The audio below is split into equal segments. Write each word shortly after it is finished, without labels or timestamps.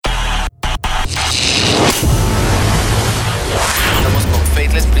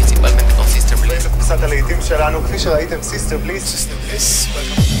להקת הלהיטים שלנו, כפי שראיתם, Sister Bliss. Sister Bliss,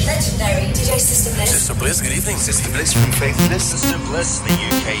 legendary DJ Sister Bliss. Sister Bliss, good evening. Sister Bliss from Faithless. Sister Bliss, the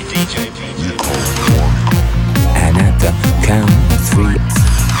UK DJ. And at the count of 3,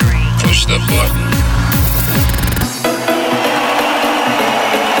 push the button.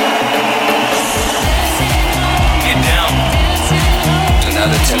 Get down. Do not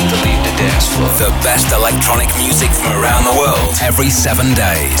attempt to leave the dance floor. the best electronic music from around the world every 7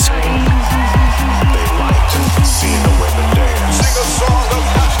 days. They like seeing the women dance. Sing a song of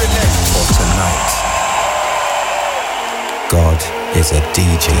happiness. For tonight, God is a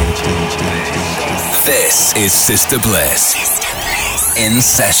DJ. This is Sister Bliss in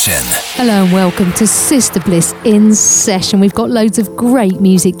session. Hello and welcome to Sister Bliss in session. We've got loads of great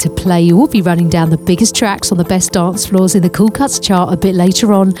music to play. We'll be running down the biggest tracks on the best dance floors in the Cool Cuts chart a bit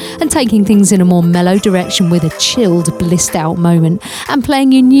later on and taking things in a more mellow direction with a chilled, blissed out moment and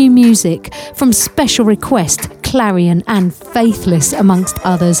playing you new music from Special Request, Clarion and Faithless amongst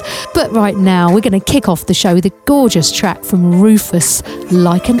others. But right now we're going to kick off the show with a gorgeous track from Rufus,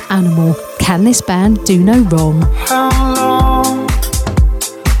 Like an Animal. Can this band do no wrong? How long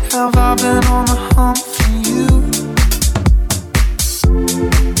have I been on the hunt for you?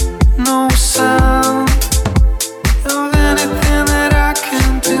 No sound of anything that I can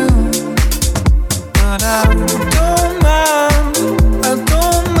do, but I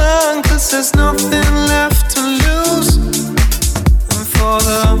don't mind, 'cause there's nothing left to lose. And for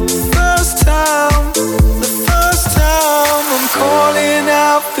the first time, I'm calling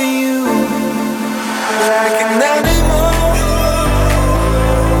out for you, like an animal.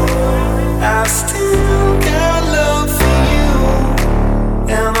 I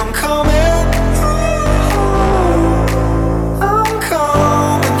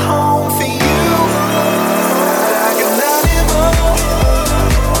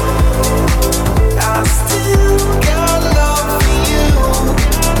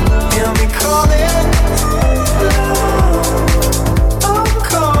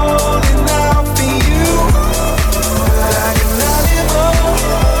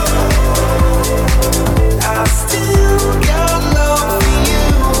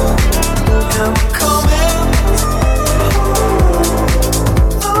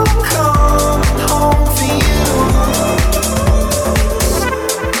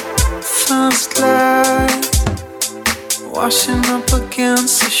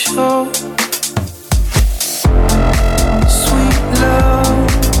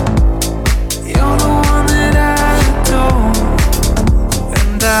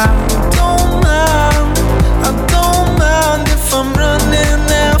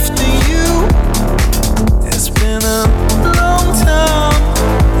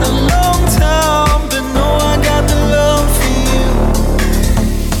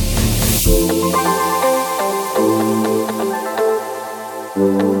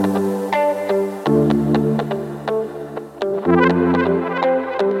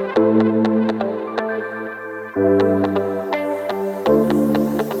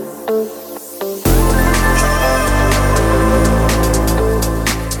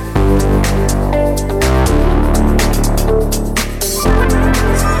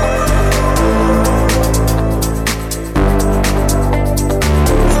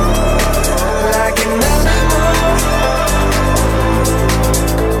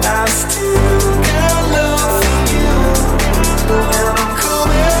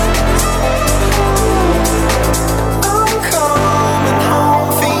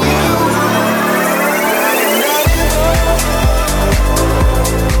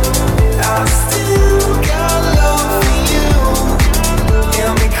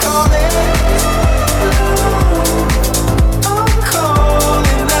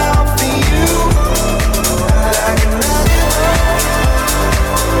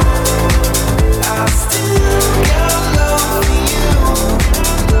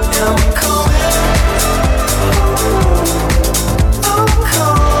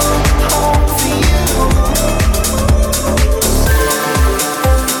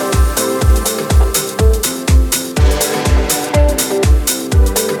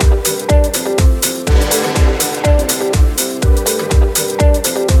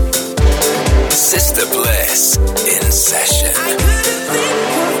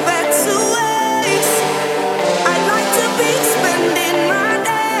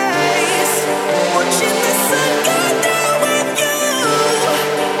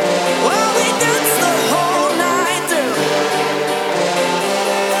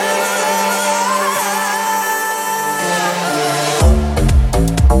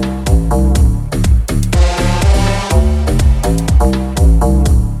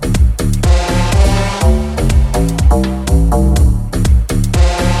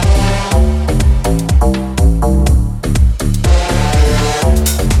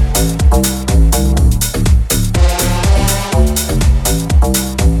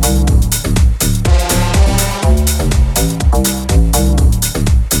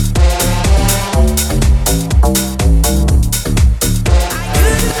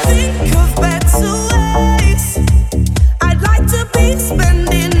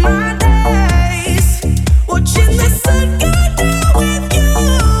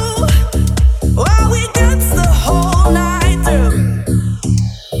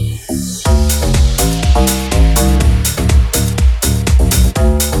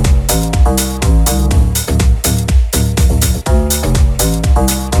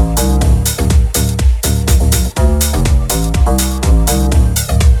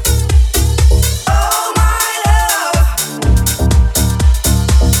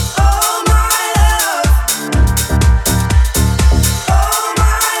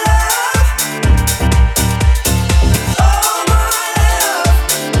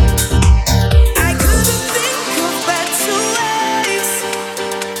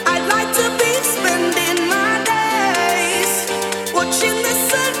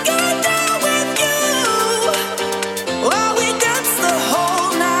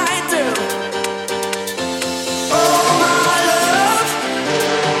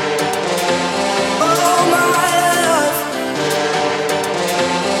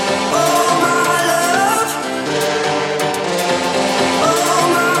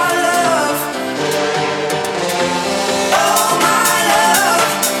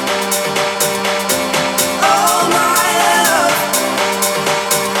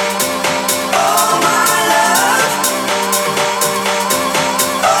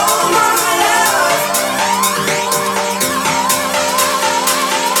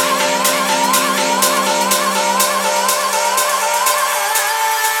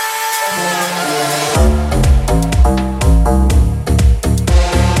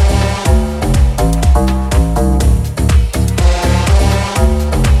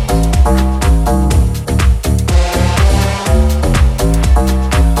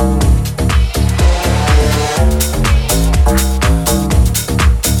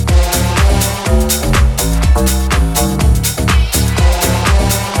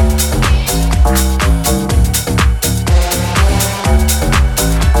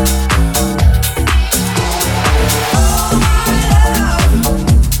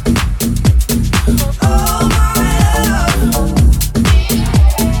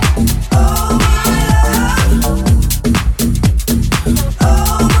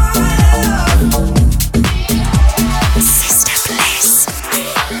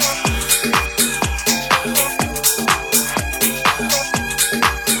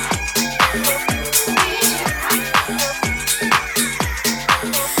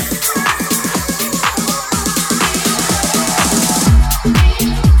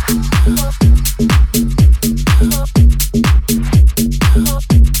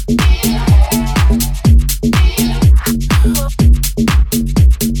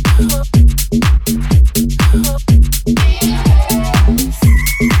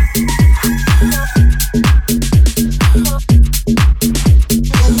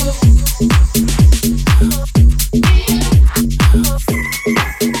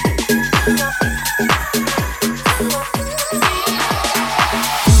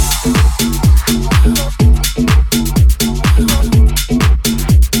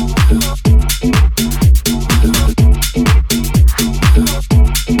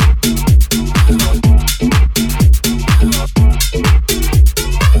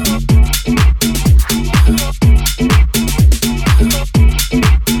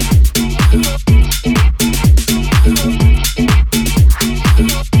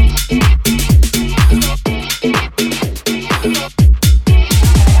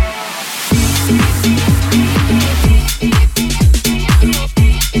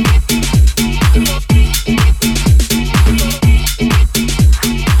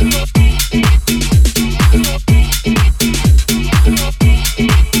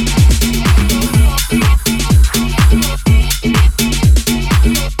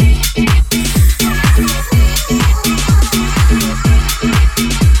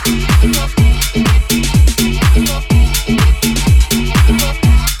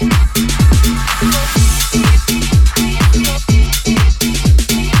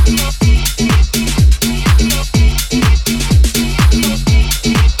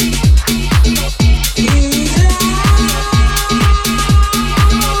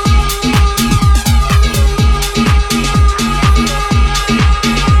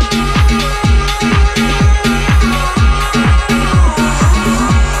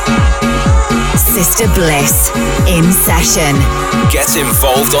Sister Bliss in session. Get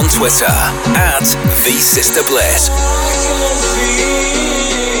involved on Twitter at @TheSisterBliss.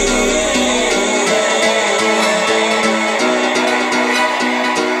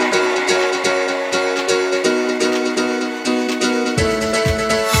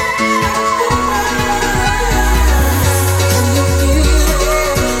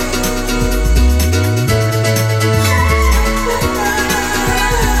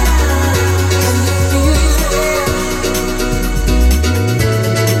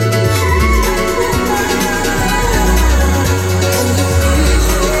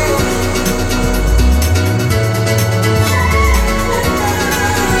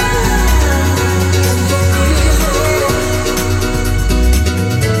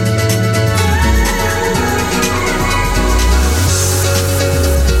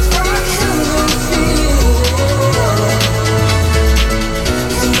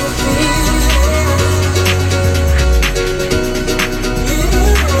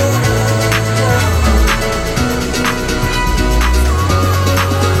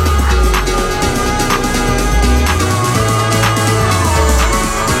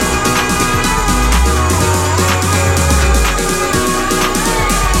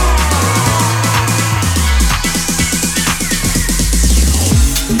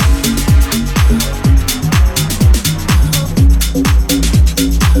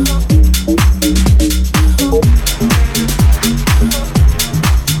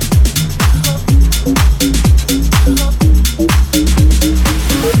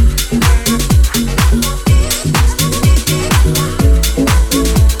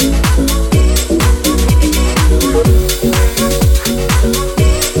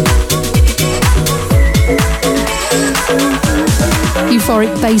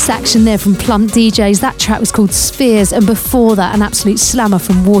 Bass action there from Plump DJs. That track was called Spheres, and before that an absolute slammer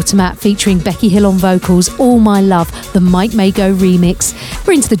from Watermat featuring Becky Hill on vocals, All My Love, the Mike Mago remix.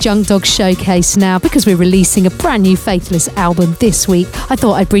 We're into the Junk Dog Showcase now because we're releasing a brand new Faithless album this week. I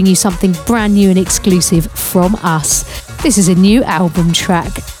thought I'd bring you something brand new and exclusive from us. This is a new album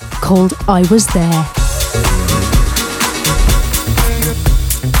track called I Was There.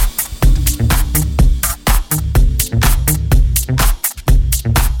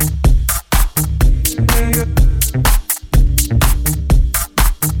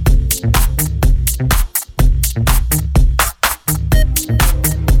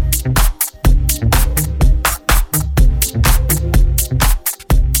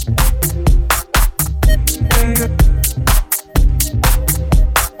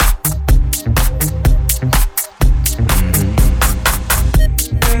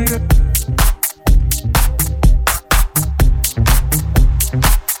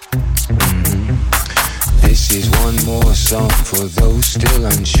 For those still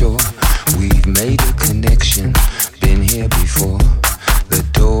unsure, we've made a connection, been here before. The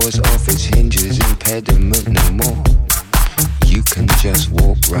door's off its hinges, impediment no more. You can just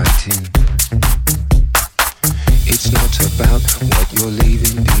walk right in. It's not about what you're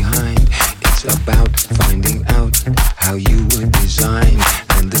leaving behind. It's about finding out how you were designed,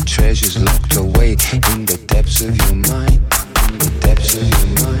 and the treasures locked away in the depths of your mind. In the depths of your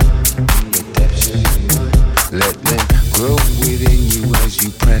mind. In the depths of your mind. Let them grow within you as you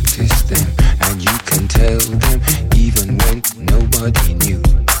practice them, and you can tell them even when nobody knew.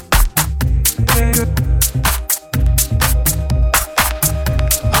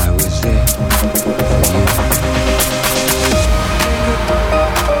 I was there for you.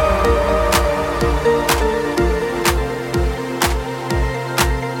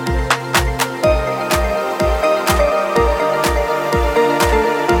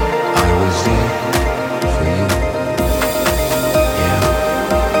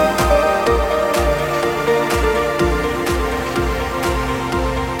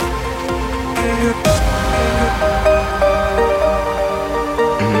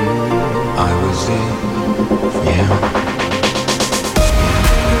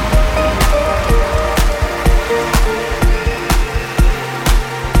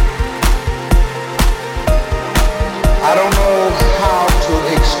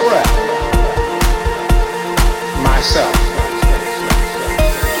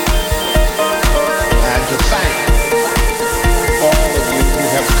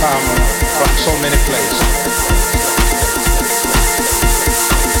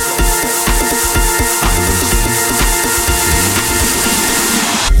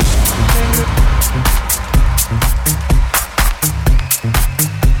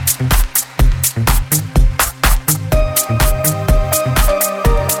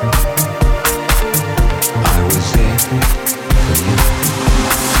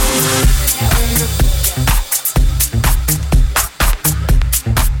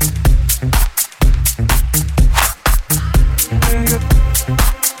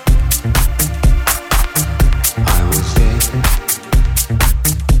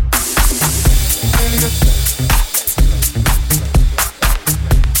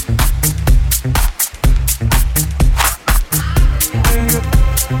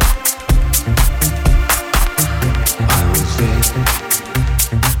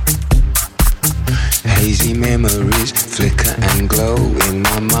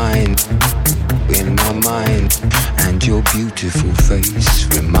 mind, and your beautiful face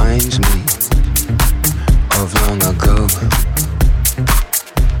reminds me of long ago,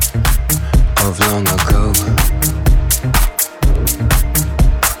 of long ago,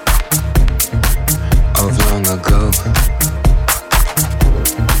 of long ago,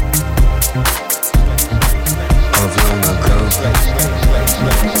 of long ago.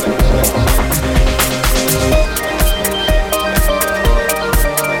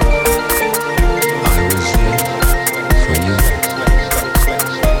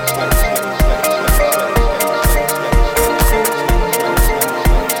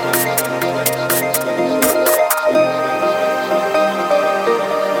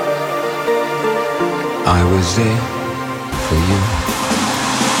 I was there for you.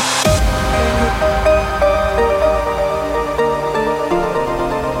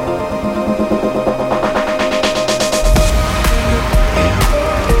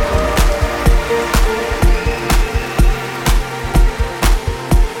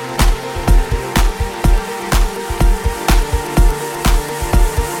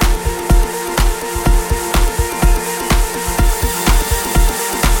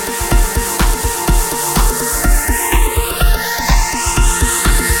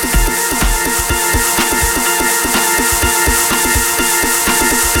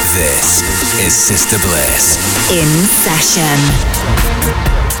 Is Sister Bliss in session.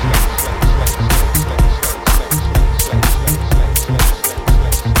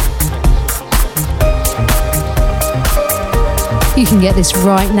 You can get this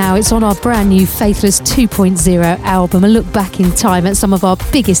right now. It's on our brand new Faithless 2.0 album, a look back in time at some of our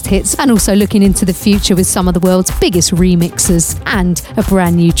biggest hits and also looking into the future with some of the world's biggest remixers and a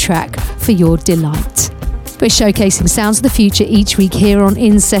brand new track for your delight. We're showcasing sounds of the future each week here on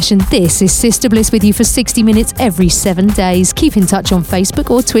In Session. This is Sister Bliss with you for 60 minutes every 7 days. Keep in touch on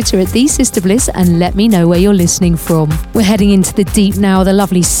Facebook or Twitter at The Sister Bliss and let me know where you're listening from. We're heading into the deep now, the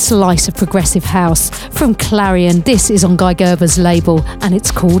lovely slice of progressive house from Clarion. This is on Guy Gerber's label and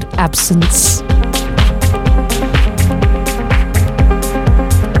it's called Absence.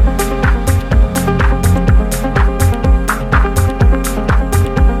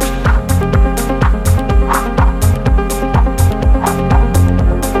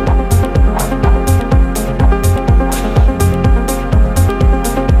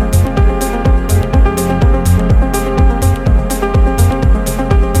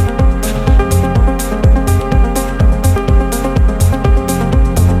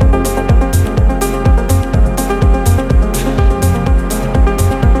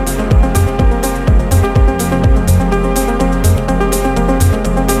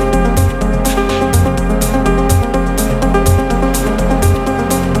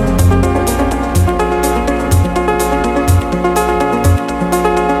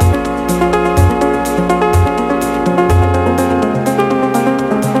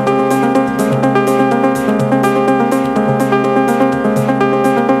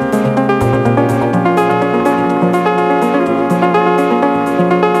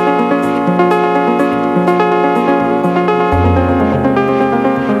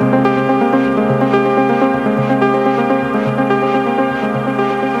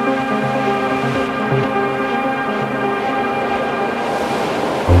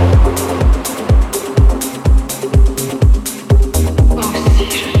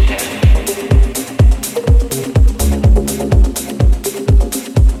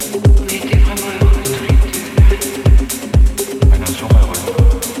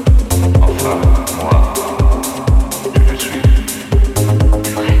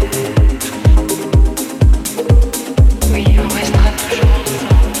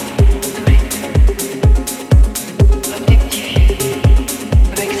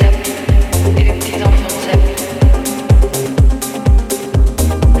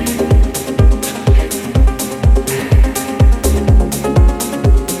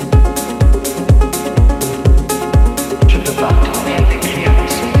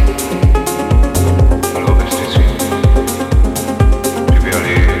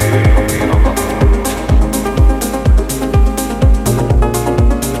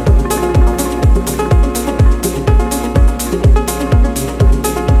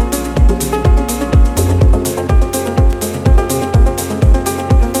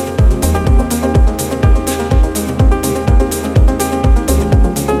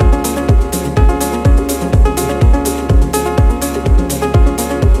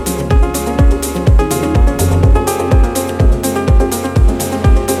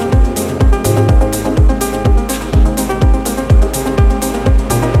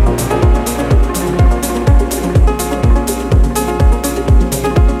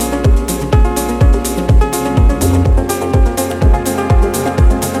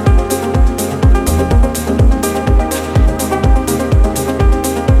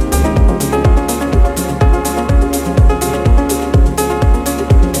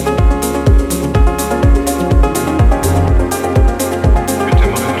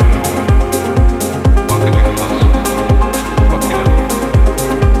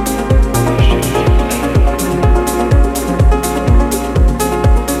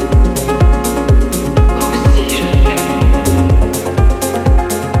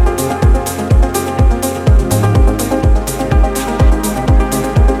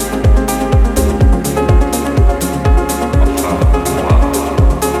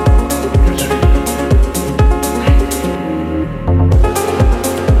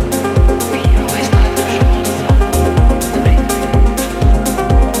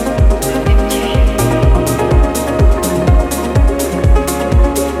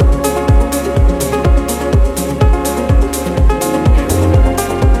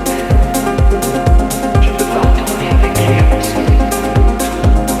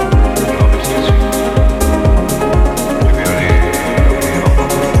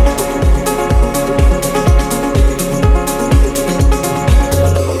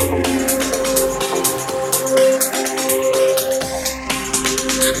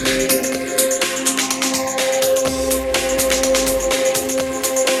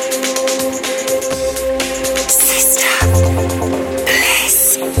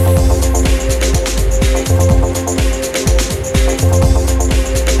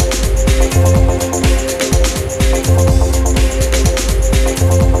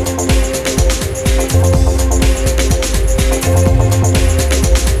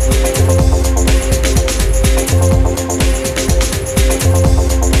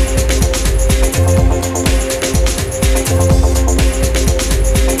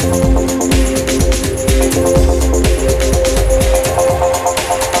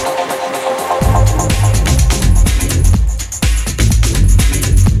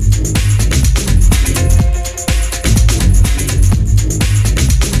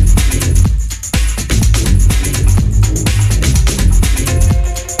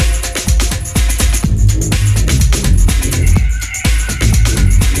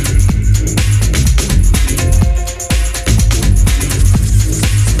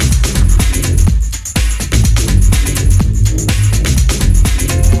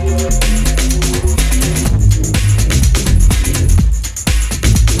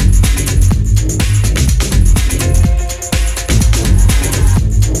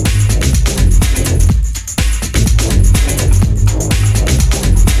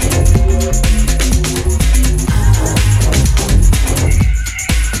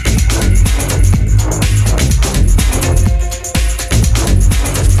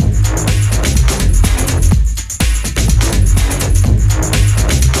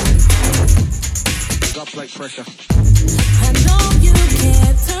 pressure. I know you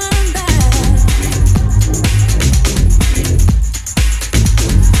can't turn back.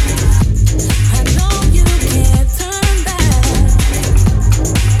 I know you can't turn back.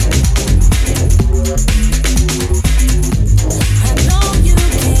 I know you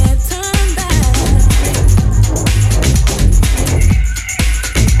can't turn back.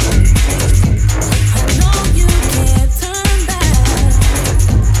 I know you can't turn back.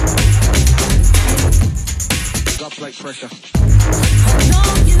 Drop like pressure. I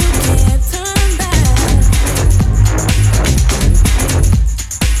know you can't turn back.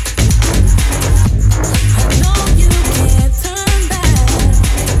 I know you can't turn back. I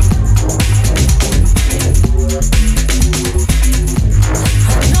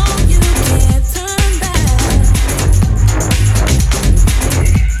know you can't turn back.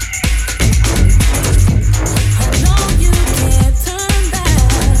 I know you can't turn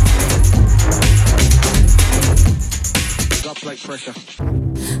back. Drop like pressure.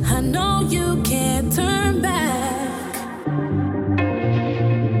 I know you can't turn back.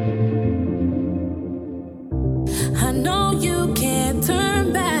 I know you can't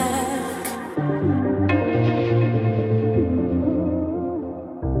turn back.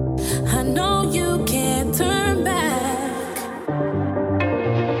 I know you can't turn back.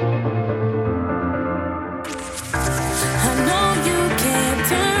 I know you can't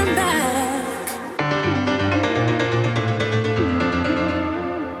turn back.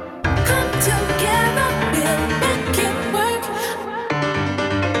 Come together, we'll make it work.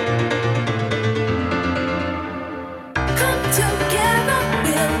 Come together,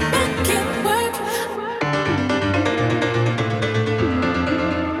 we'll make it work.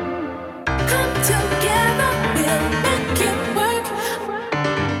 Come together, we'll make it work.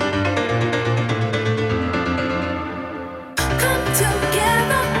 Come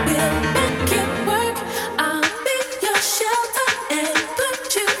together, we'll make it work. I'll be your shelter and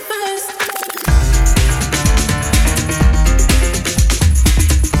put you first.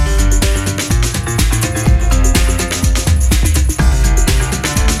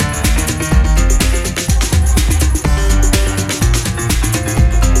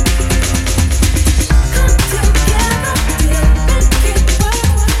 Come together, we'll make it work. Drum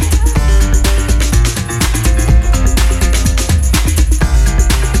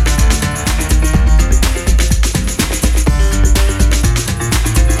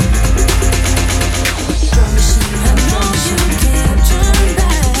machine, I know you can't turn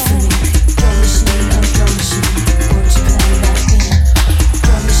back. Drum machine, oh drum machine, won't you play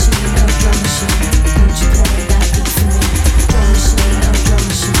that beat? Drum machine, oh drum machine, won't you play that beat for me? Drum machine, oh drum machine, won't you play that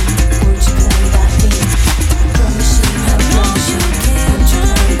beat? Drum machine, I know you can't turn back.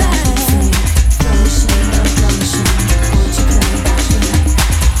 Drum machine, oh drum machine, won't you play that beat? Drum machine, oh drum machine, won't you play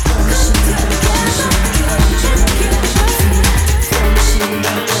that beat for me? Drum machine, oh drum machine, won't you play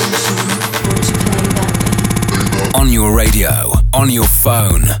that beat? On your radio, on your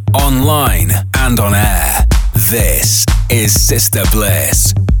phone, online, and on air. This is Sister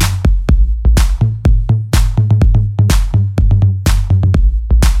Bliss.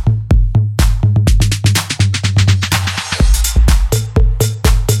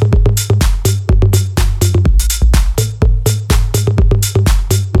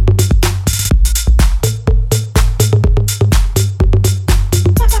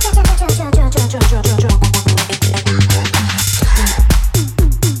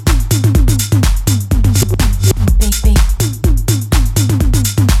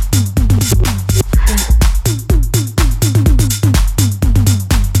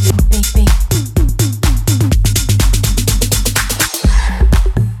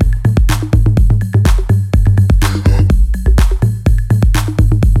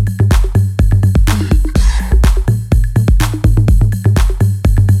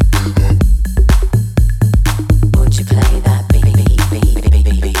 Won't you play that beat, beat, beat, beat,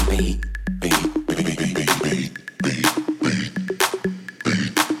 beat, beat,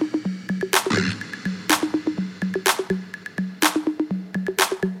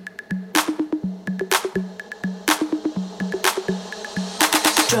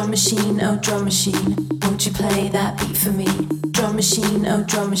 Drum machine, oh drum machine, won't you play that beat for me? Drum machine, oh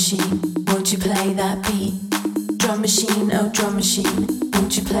drum machine, won't you play that beat? Drum machine, oh drum machine,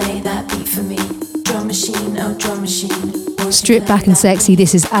 won't you play that beat for me? Drum machine, oh drum machine. Strip Back and Sexy,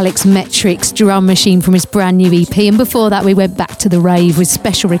 this is Alex Metric's Drum Machine from his brand new EP. And before that, we went back to the rave with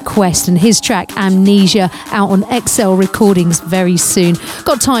Special Request and his track Amnesia, out on XL Recordings very soon.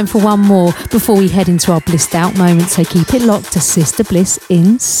 Got time for one more before we head into our blissed out moment, so keep it locked to Sister Bliss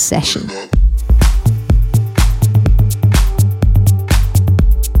in Session.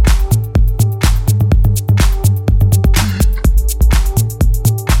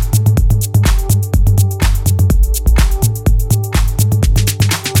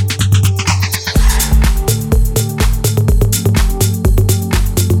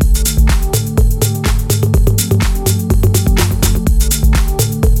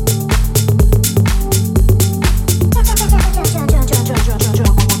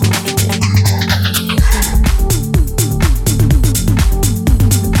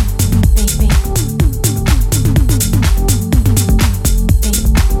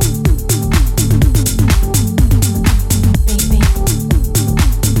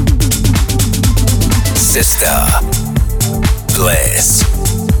 Sister Bliss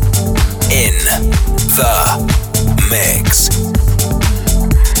in the mix.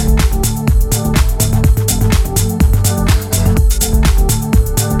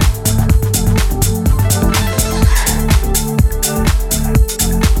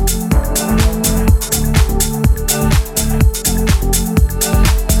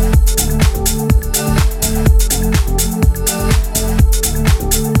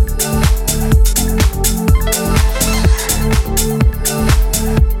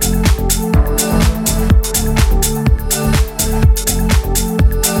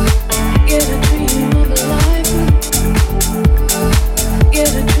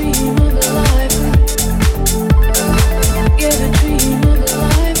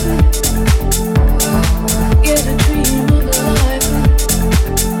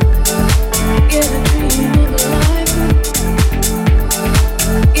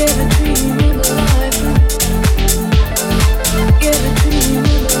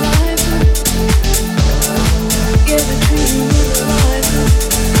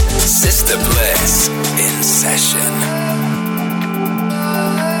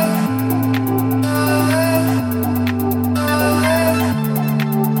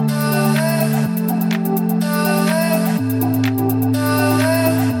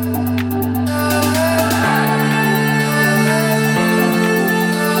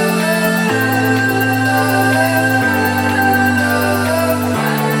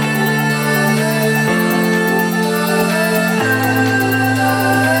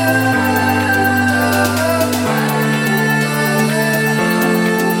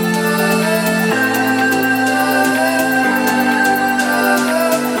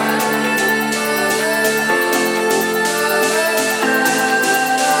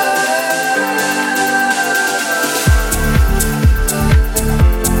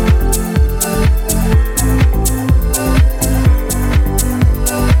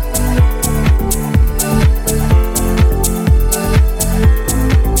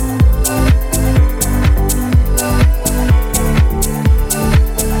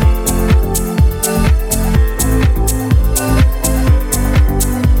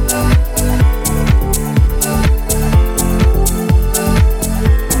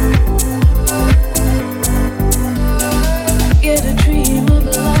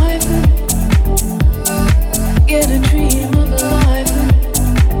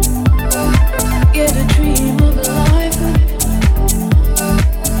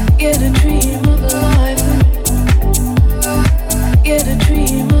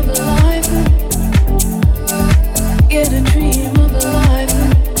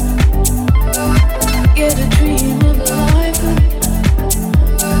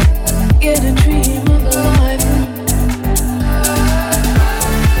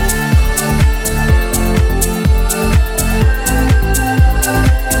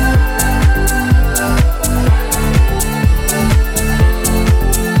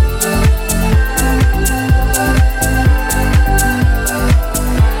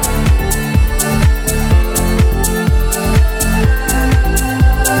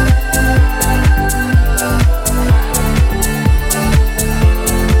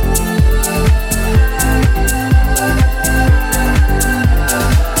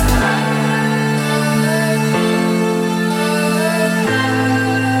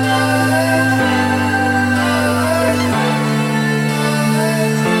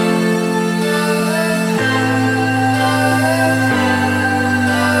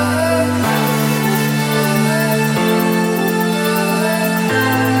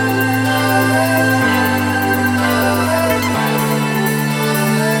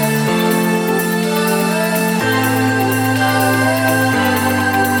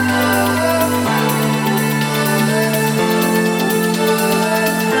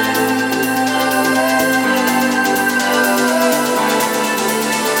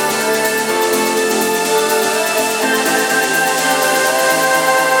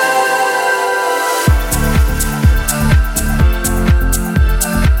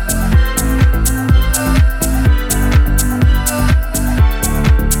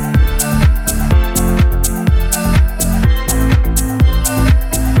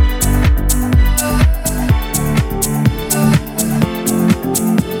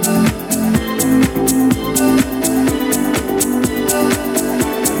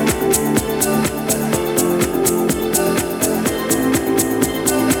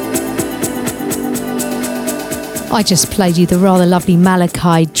 I just played you the rather lovely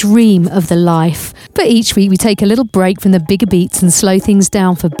Malachi, Dream of the Life. But each week we take a little break from the bigger beats and slow things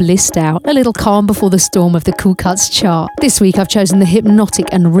down for Blissed Out, a little calm before the storm of the Cool Cuts chart. This week I've chosen the hypnotic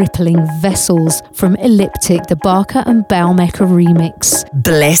and rippling Vessels from Elliptic, the Barker and Baumecker remix.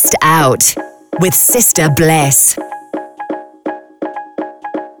 Blissed Out with Sister Bliss.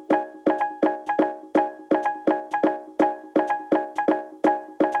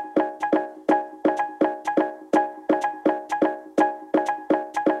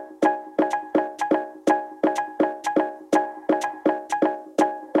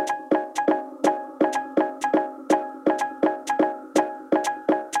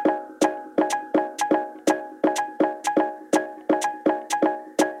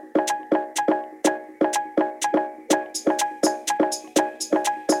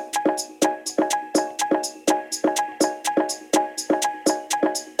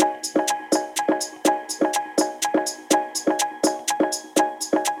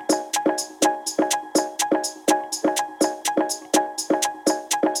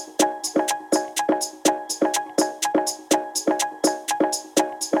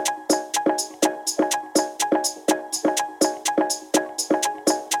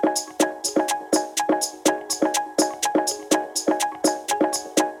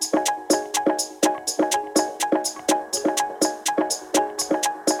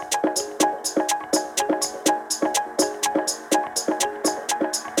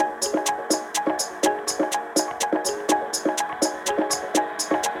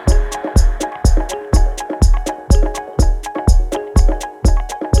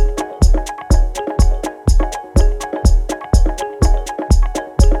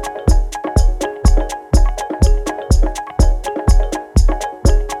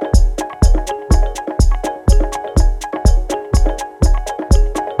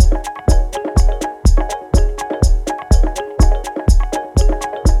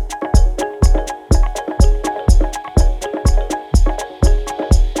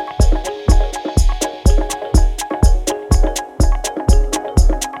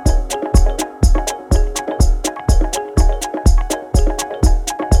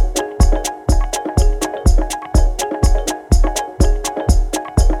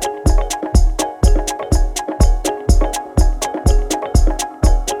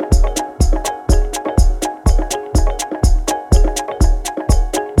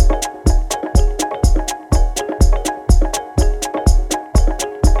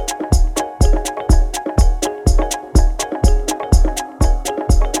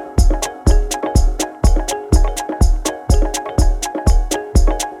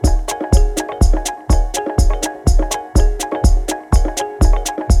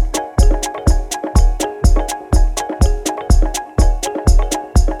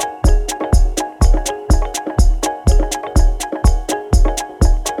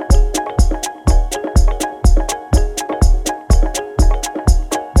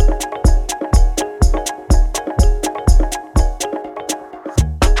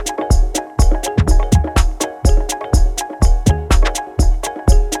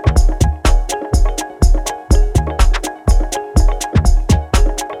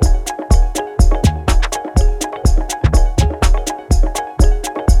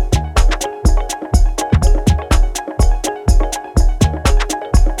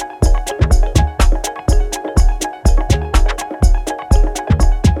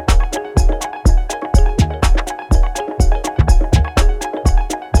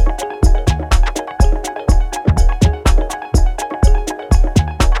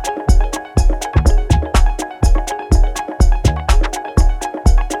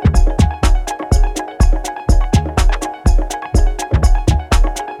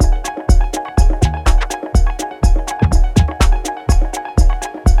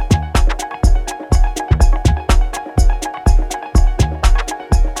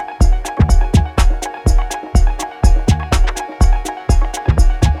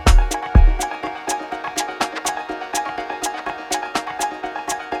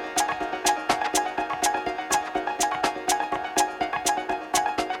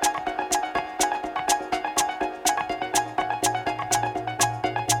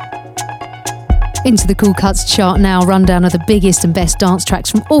 Into the Cool Cuts chart now, rundown of the biggest and best dance tracks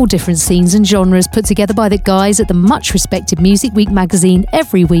from all different scenes and genres put together by the guys at the much respected Music Week magazine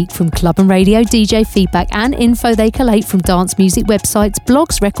every week from club and radio DJ feedback and info they collate from dance music websites,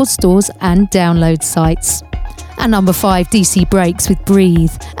 blogs, record stores and download sites. At number 5, DC Breaks with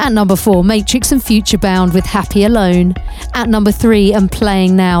Breathe. At number 4, Matrix and Future Bound with Happy Alone. At number 3, and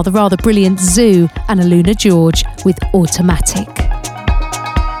playing now, the rather brilliant Zoo and Aluna George with Automatic.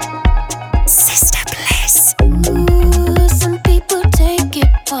 Sister Bliss. Ooh, some people take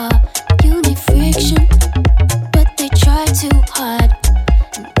it far. You need friction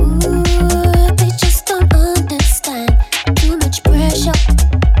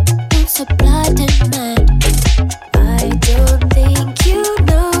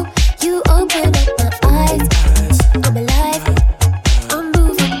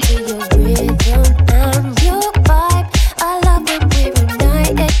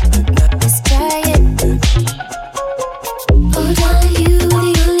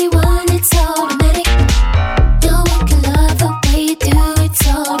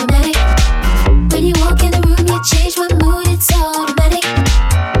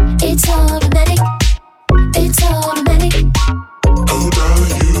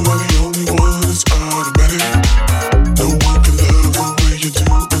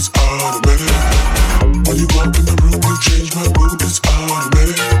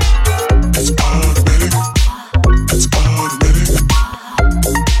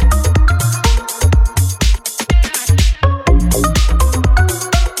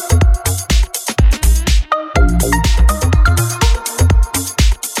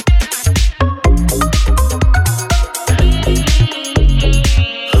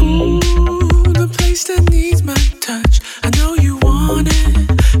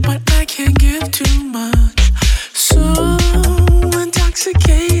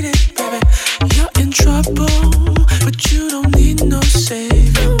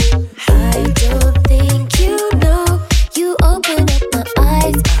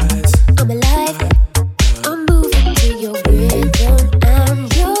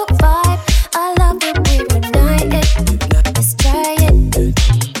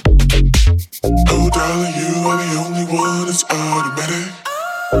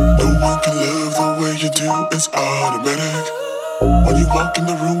you walk in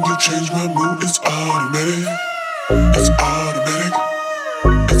the room, you change my mood. It's automatic. It's automatic.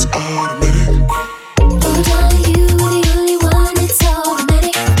 It's automatic. Oh, darling, you the only one. It's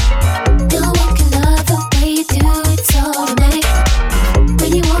automatic. No one can love the way you do. It's automatic.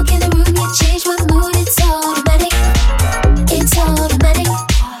 When you walk in the room, you change my mood. It's automatic. It's automatic.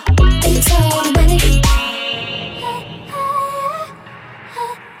 It's automatic.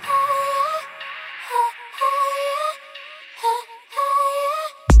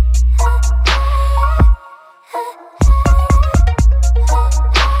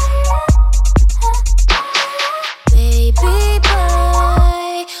 Baby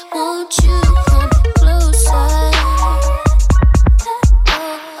boy, won't you come closer?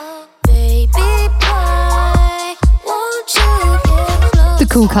 Baby boy, won't you get closer? The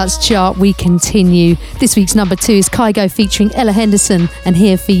Cool Cuts chart, we continue. This week's number 2 is Kygo featuring Ella Henderson and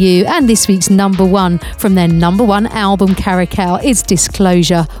Here For You. And this week's number 1 from their number 1 album, Caracal, is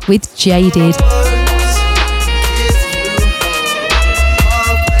Disclosure with Jaded.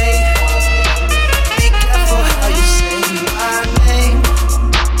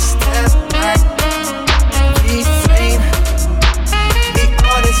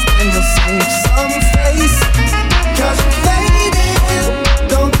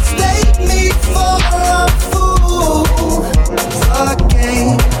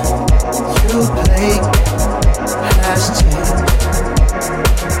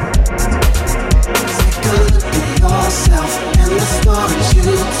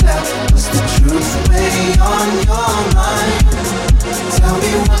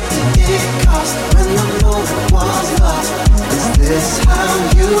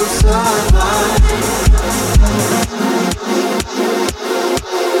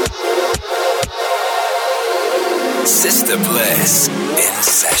 Sister Bliss in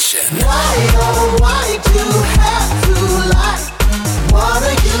session. Why, oh, why do you have to lie? What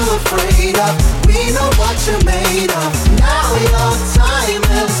are you afraid of? We know what you're made of. Now your time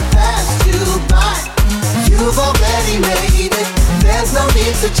has passed you by. You've already made it. There's no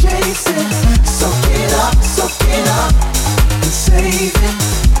need to chase it. Soak it up, and save it.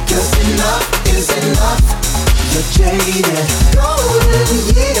 'Cause enough is enough. You're jaded. Golden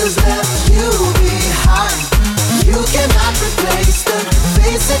years left you behind. You cannot replace them.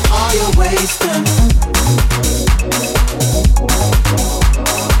 Face it, all you're wasting.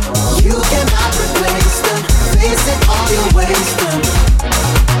 You cannot replace them. Face it, all you're wasting.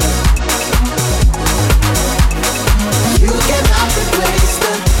 You cannot replace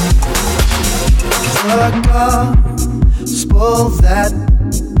them. The gospel that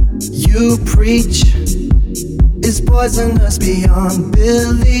you preach is poisonous beyond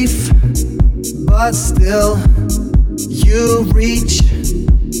belief, but still you reach.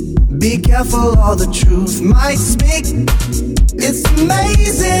 Be careful, all the truth might speak. It's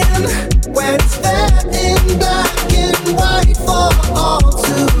amazing when it's there in black and white for all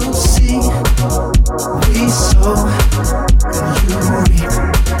to see. We sow and you reap.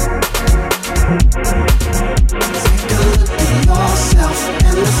 Take a look at yourself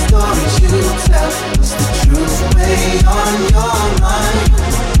and the stories you tell. What's the truth weigh on your mind?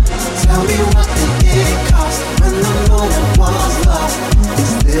 Tell me what did it cost when the moment was lost?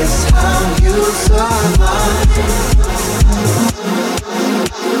 Is this how you survive?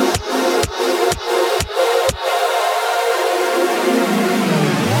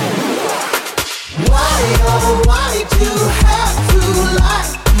 Why, oh, why do you have to lie?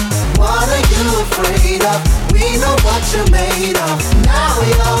 What are you afraid of? We know what you're made of. Now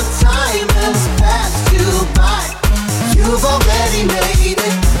your time has passed you by. You've already made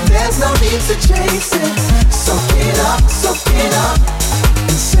it. There's no need to chase it. Soak it up,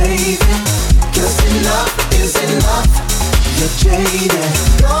 and save it. 'Cause enough is enough. You're jaded.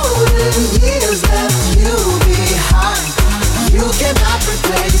 Golden years left you behind. You cannot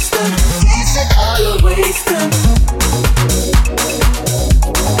replace them. Face it, all you're wasting.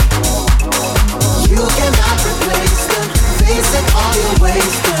 You cannot replace them. Face it, all you're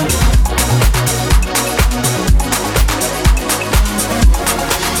wasting.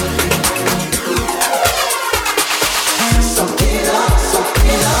 Soak it up,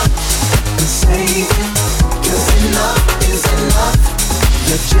 and save it. 'Cause enough is enough.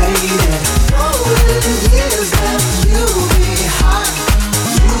 You're jaded. Golden years left you behind.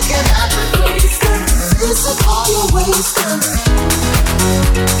 You cannot replace them. This is all you're wasting.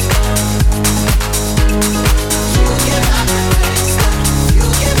 You cannot replace them. You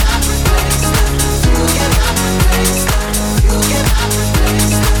cannot replace them. You cannot replace them. You cannot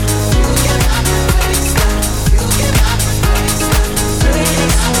replace them. You cannot replace them. You cannot replace them. You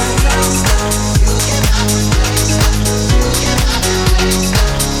cannot replace them. You cannot replace them. You cannot replace them.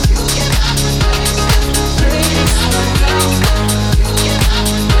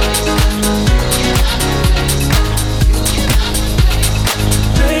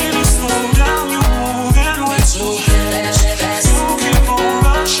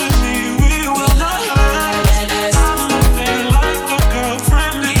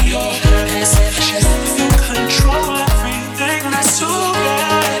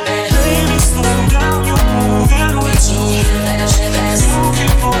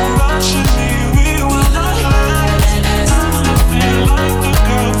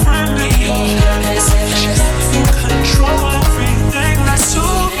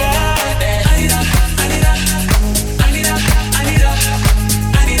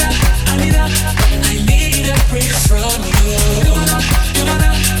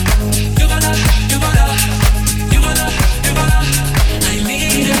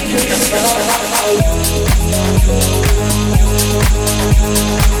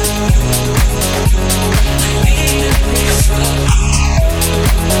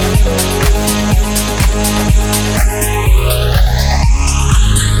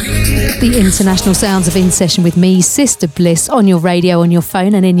 The international sounds of In Session with me, Sister Bliss, on your radio, on your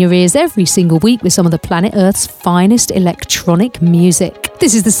phone and in your ears every single week with some of the planet Earth's finest electronic music.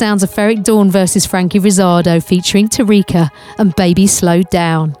 This is the sounds of Ferreck Dawn versus Frankie Rizzardo featuring Tarika and Baby Slow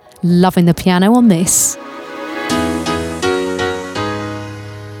Down. Loving the piano on this.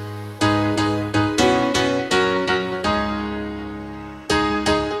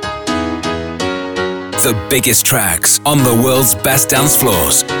 The biggest tracks on the world's best dance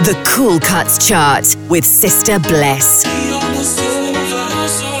floors. The Cool Cuts Chart with Sister Bliss.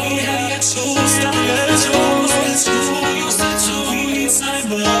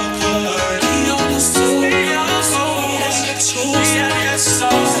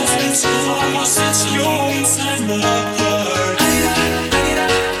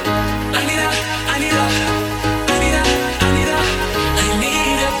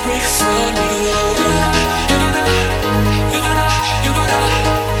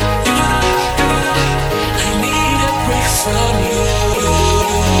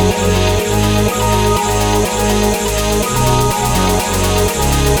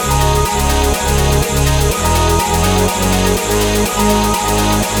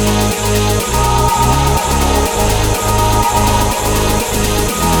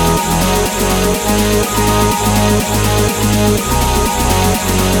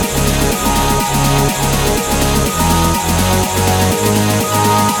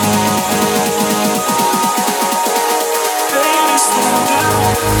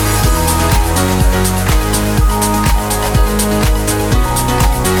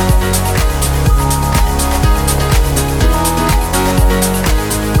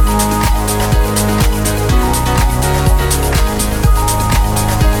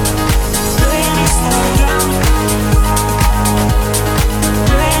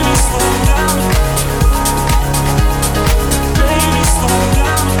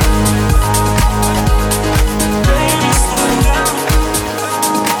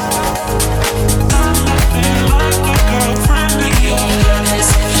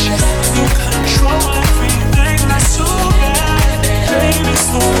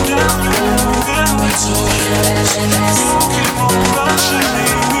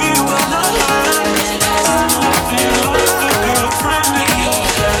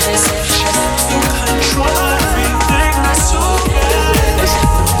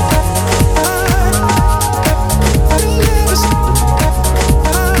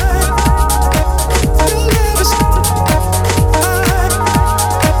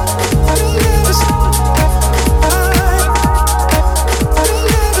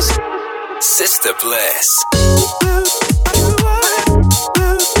 Sister Bliss.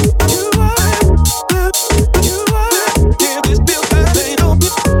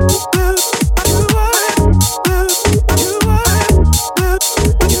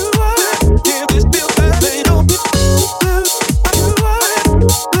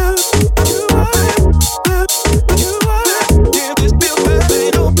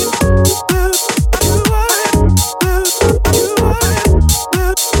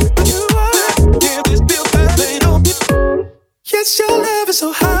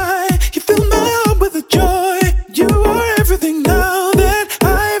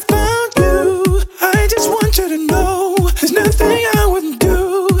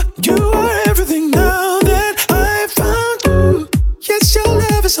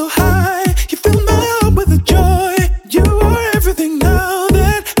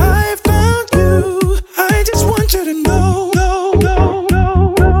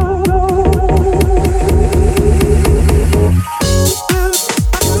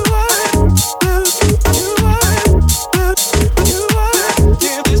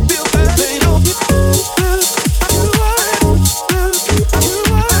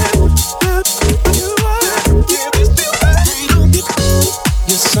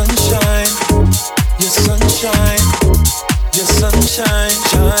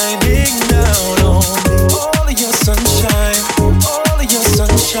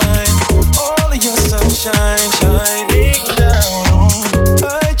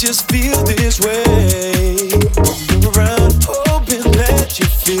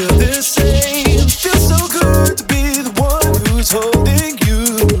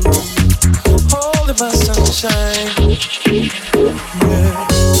 Sunshine.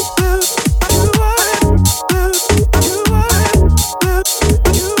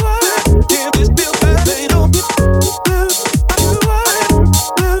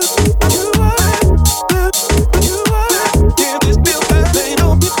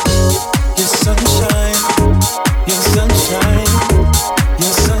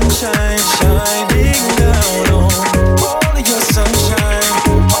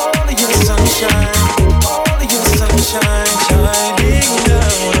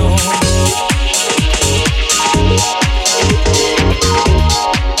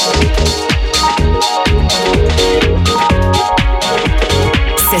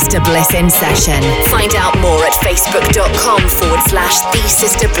 Bliss in Session. Find out more at facebook.com/The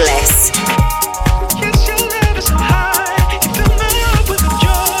Sister Bliss.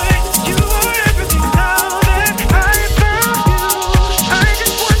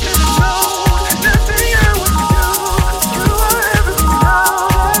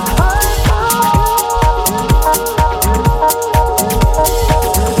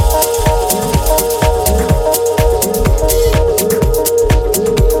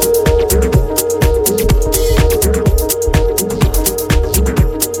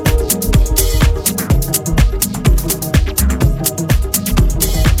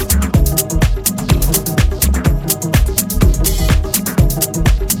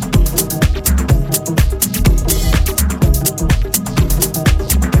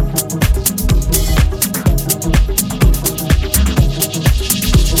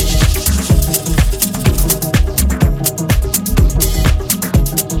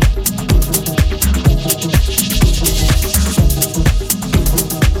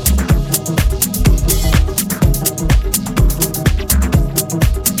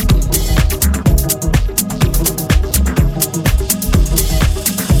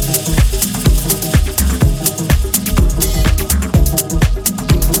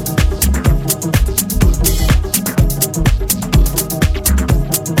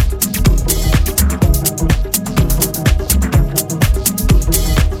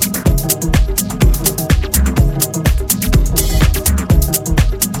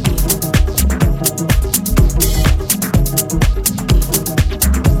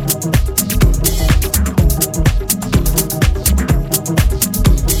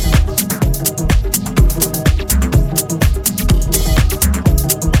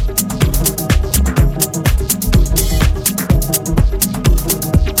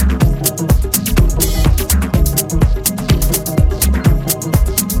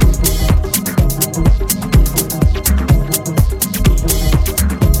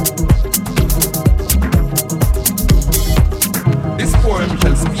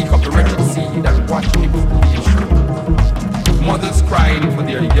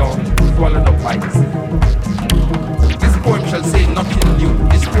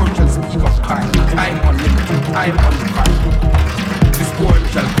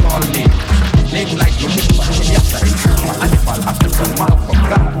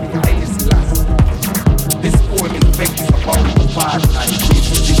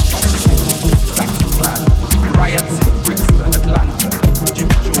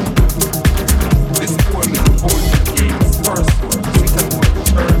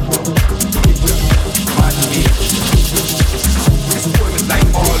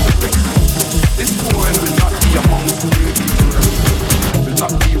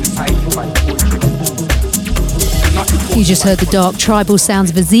 You just heard the dark tribal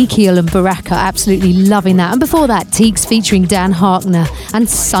sounds of Ezekiel and Baraka, absolutely loving that. And before that, Teeks featuring Dan Harkner and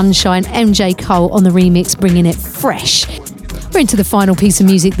Sunshine, MJ Cole on the remix, bringing it fresh. We're into the final piece of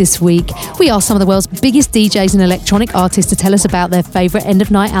music this week. We asked some of the world's biggest DJs and electronic artists to tell us about their favourite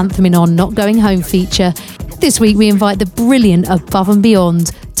end-of-night anthem in our Not Going Home feature. This week we invite the brilliant Above and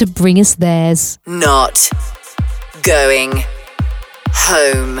Beyond to bring us theirs. Not Going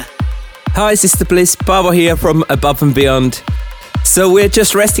Home. Hi Sister Bliss, Babo here from Above and Beyond. So we're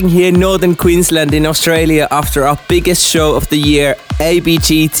just resting here in northern Queensland in Australia after our biggest show of the year,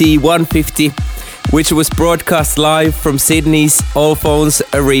 ABGT 150, which was broadcast live from Sydney's Allphones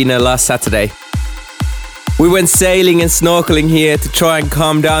Arena last Saturday. We went sailing and snorkeling here to try and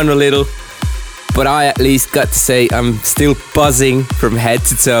calm down a little, but I at least got to say I'm still buzzing from head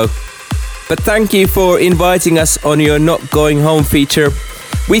to toe. But thank you for inviting us on your Not Going Home feature.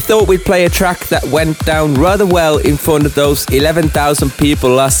 We thought we'd play a track that went down rather well in front of those 11,000 people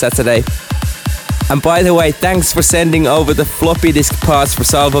last Saturday. And by the way, thanks for sending over the floppy disk parts for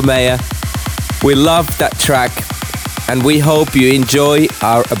Salva Mea. We love that track, and we hope you enjoy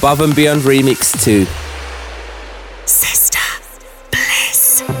our Above and Beyond remix too. Sister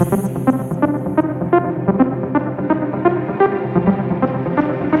Bliss.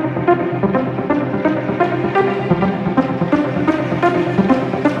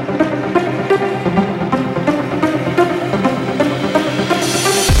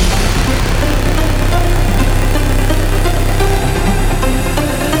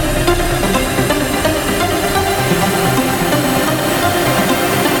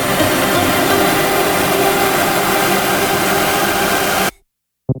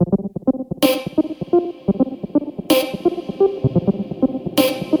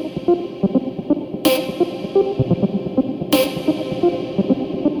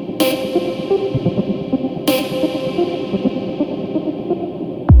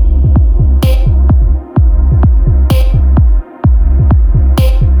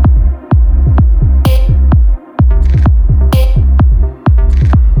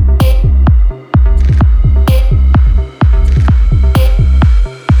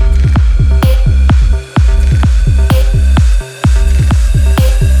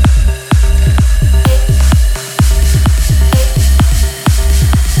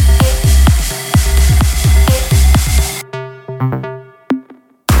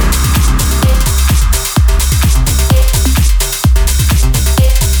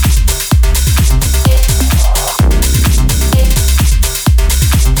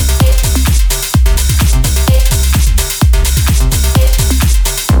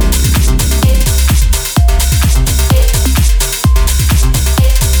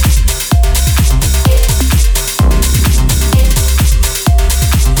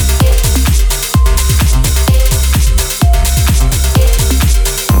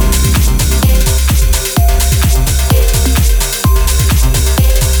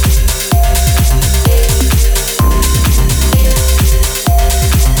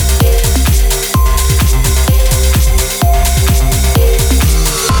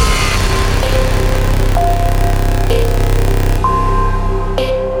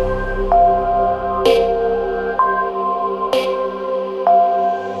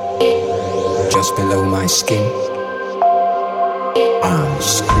 just below my skin. I'm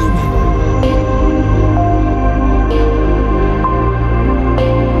screaming.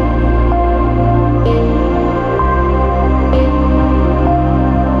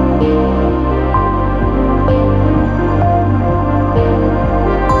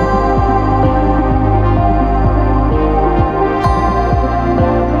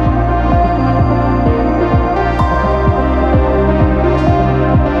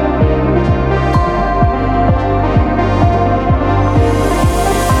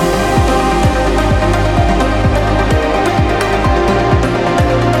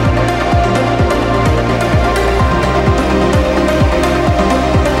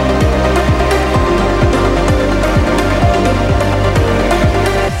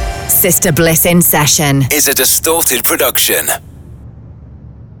 Sister Bliss in Session is a Distorted production.